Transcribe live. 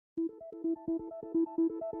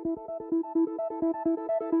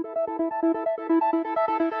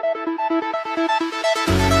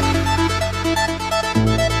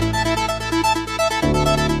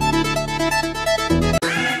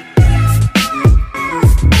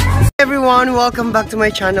Everyone, welcome back to my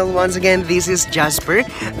channel once again. This is Jasper.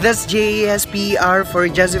 That's JASPR for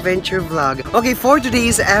Jazzyventure vlog. Okay, for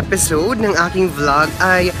today's episode ng aking vlog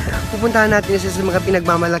ay pupuntahan natin isa sa mga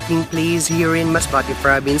pinagmamalaking place here in Masbate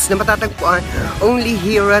Province na matatagpuan only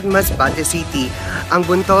here at Masbate City, ang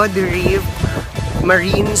Buntod Reef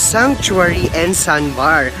Marine Sanctuary and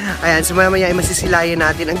Sandbar. Ayan, so mamaya ay masisilayan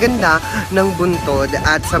natin ang ganda ng Buntod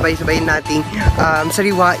at sabay-sabay nating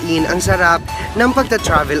sariwain ang sarap ng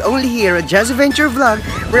pagta-travel only here at Jazzyventure vlog,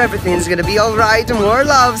 where everything's gonna be alright. More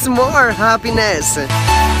loves, more happiness.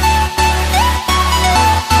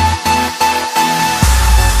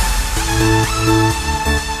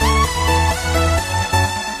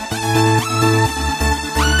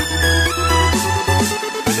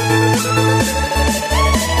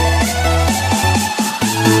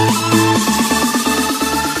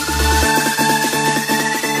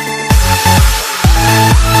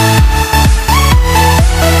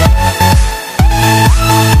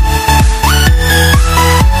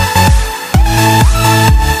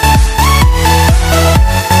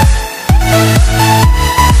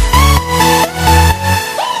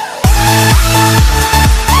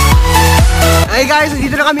 Hey guys,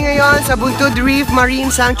 dito na kami ngayon sa Buntod Reef Marine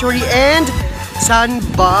Sanctuary and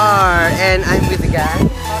Sandbar. And I'm with the gang.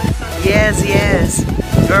 Yes, yes.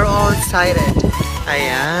 We're all excited.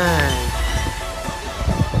 Ayan.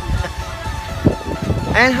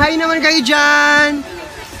 And hi naman kayo dyan!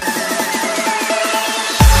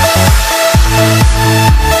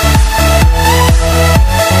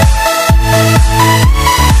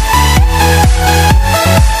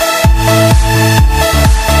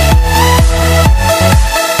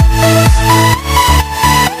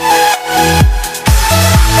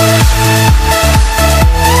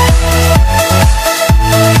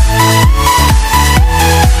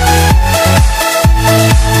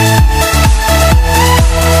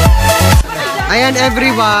 Ayan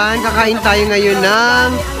everyone, kakain tayo ngayon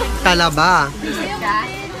ng talaba.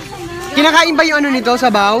 Kinakain ba yung ano nito,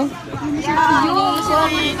 sabaw? Masarap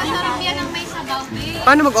yan ang may sabaw.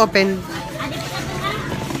 Paano mag-open?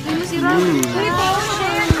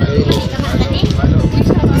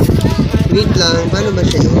 Wait lang, paano ba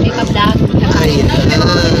siya? Ayan.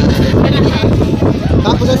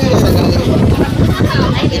 Tapos ano yung nalagay?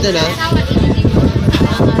 Ito na?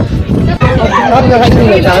 Paano nakain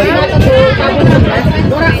yung nalagay?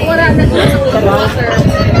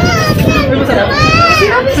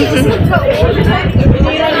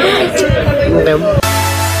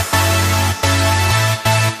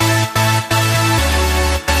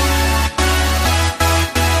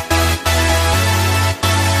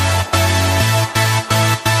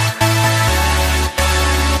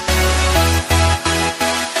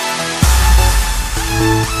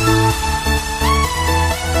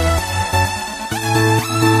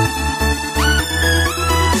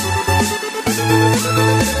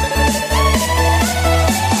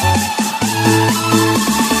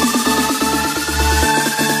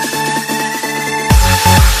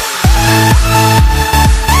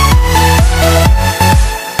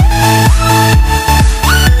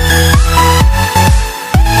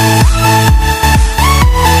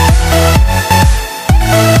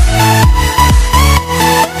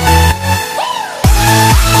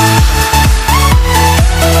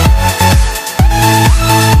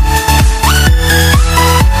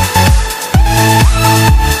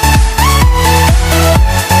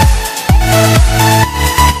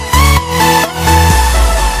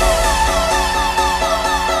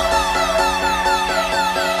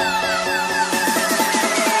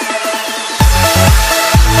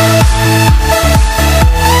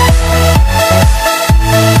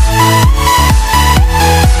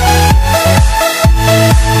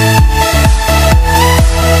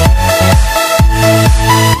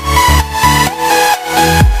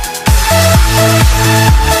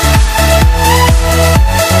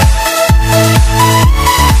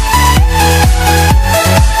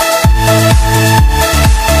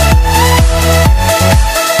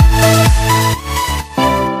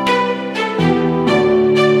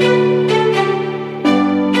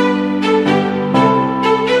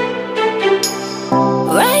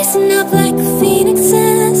 Rising up like the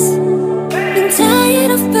phoenixes, been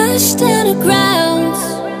tired of pushed underground.